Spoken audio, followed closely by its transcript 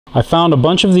I found a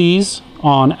bunch of these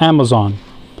on Amazon,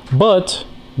 but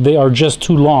they are just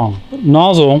too long.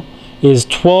 Nozzle is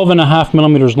 12.5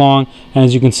 millimeters long, and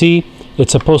as you can see,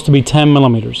 it's supposed to be 10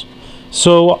 millimeters.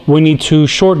 So we need to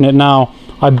shorten it. Now,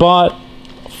 I bought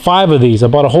 5 of these. I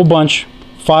bought a whole bunch,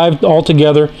 5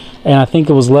 altogether, and I think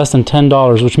it was less than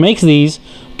 $10, which makes these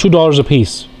 $2 a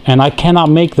piece. And I cannot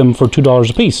make them for $2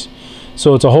 a piece.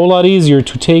 So it's a whole lot easier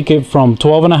to take it from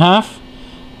 12.5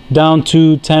 down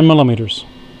to 10 millimeters.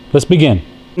 Let's begin.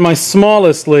 My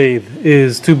smallest lathe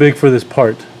is too big for this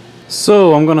part.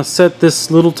 So I'm gonna set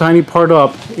this little tiny part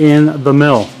up in the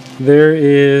mill. There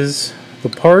is the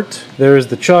part, there is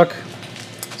the chuck.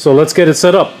 So let's get it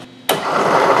set up.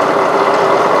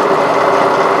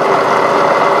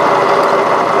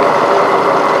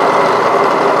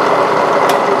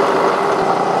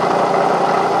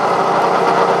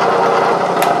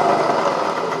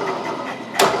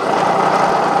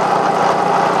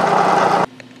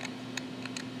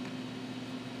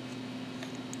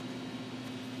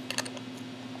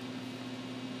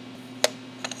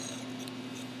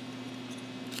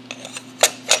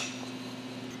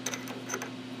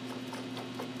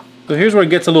 So here's where it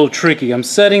gets a little tricky. I'm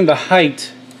setting the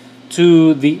height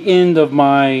to the end of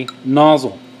my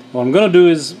nozzle. What I'm going to do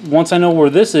is, once I know where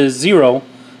this is, 0,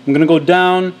 I'm going to go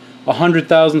down 100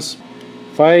 thousandths.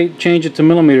 If I change it to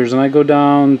millimeters and I go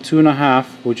down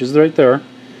 2.5, which is right there,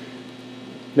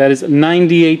 that is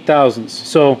 98 thousandths.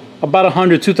 So about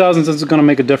 100, 2 thousandths is going to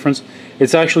make a difference.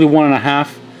 It's actually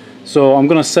 1.5. So I'm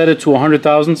going to set it to 100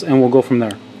 thousandths and we'll go from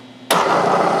there.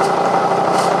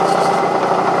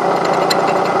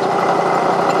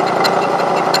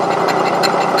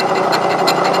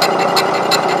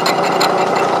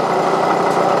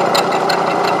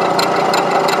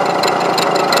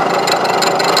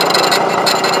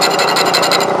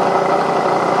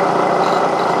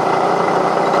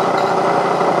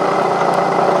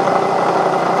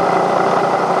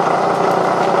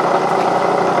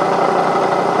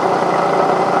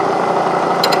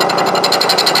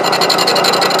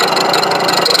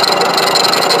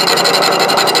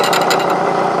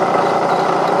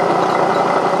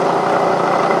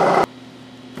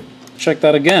 Check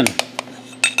that again.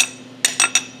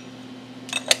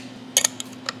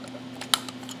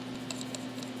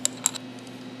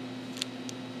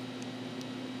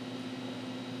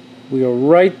 We are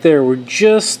right there. We're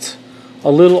just a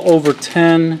little over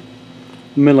 10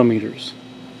 millimeters.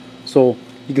 So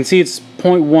you can see it's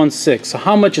 0.16. So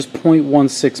how much is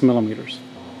 0.16 millimeters?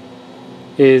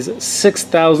 Is 6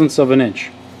 thousandths of an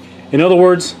inch. In other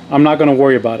words, I'm not going to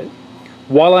worry about it.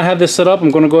 While I have this set up,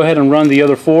 I'm going to go ahead and run the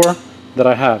other 4 that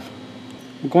I have.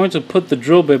 I'm going to put the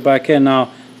drill bit back in.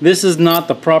 Now, this is not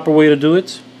the proper way to do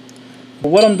it. But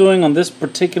what I'm doing on this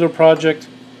particular project,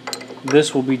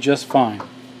 this will be just fine.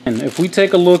 And if we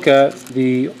take a look at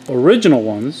the original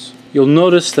ones, you'll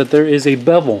notice that there is a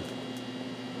bevel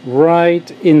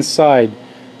right inside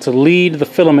to lead the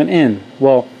filament in.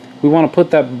 Well, we want to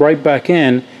put that right back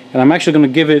in, and I'm actually going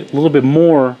to give it a little bit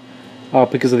more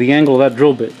because of the angle of that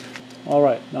drill bit.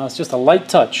 Alright, now it's just a light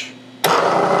touch.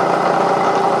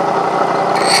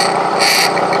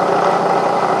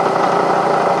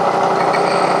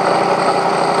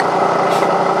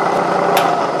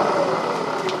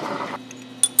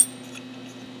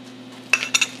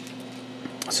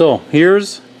 So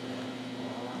here's,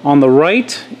 on the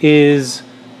right is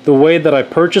the way that I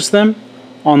purchased them.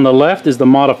 On the left is the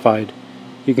modified.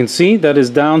 You can see that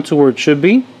is down to where it should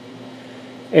be.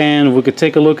 And we could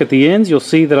take a look at the ends. You'll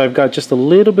see that I've got just a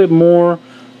little bit more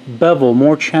bevel,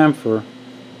 more chamfer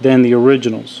than the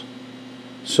originals.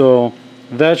 So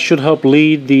that should help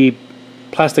lead the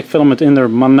plastic filament in there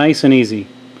nice and easy.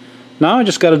 Now I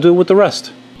just got to do it with the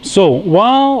rest. So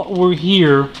while we're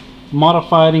here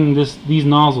modifying these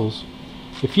nozzles,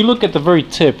 if you look at the very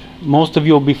tip, most of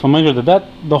you will be familiar that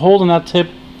the hole in that tip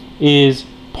is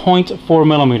 0.4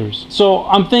 millimeters. So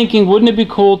I'm thinking, wouldn't it be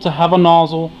cool to have a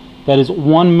nozzle that is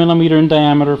 1 millimeter in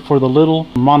diameter for the little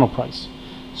MonoPrice?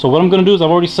 So what I'm going to do is,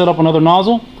 I've already set up another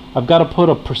nozzle. I've got to put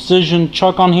a precision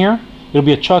chuck on here. It'll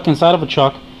be a chuck inside of a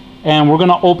chuck, and we're going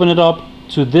to open it up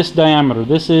to this diameter.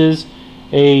 This is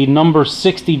a number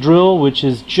 60 drill, which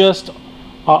is just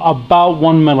about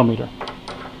 1 millimeter.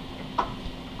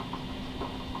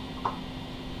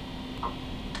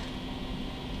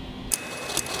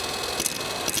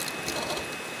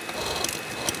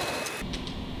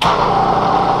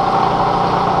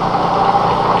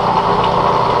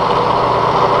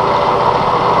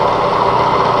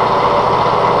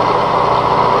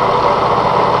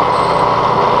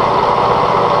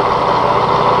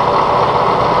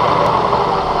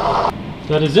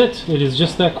 That is it. It is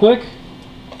just that quick.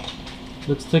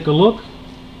 let's take a look.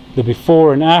 The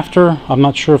before and after. I'm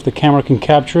not sure if the camera can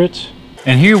capture it.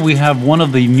 And here we have one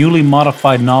of the newly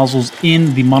modified nozzles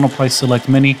in the MonoPrice Select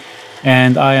Mini,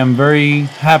 and I am very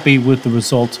happy with the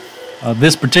result.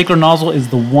 This particular nozzle is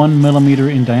the 1 millimeter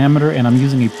in diameter, and I'm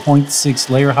using a 0.6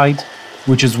 layer height,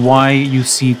 which is why you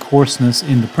see coarseness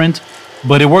in the print.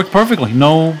 But it worked perfectly.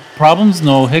 No problems,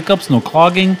 no hiccups, no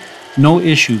clogging, no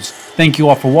issues. Thank you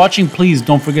all for watching. Please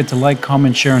don't forget to like,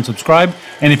 comment, share, and subscribe.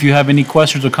 And if you have any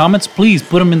questions or comments, please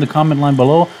put them in the comment line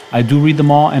below. I do read them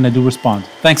all and I do respond.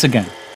 Thanks again.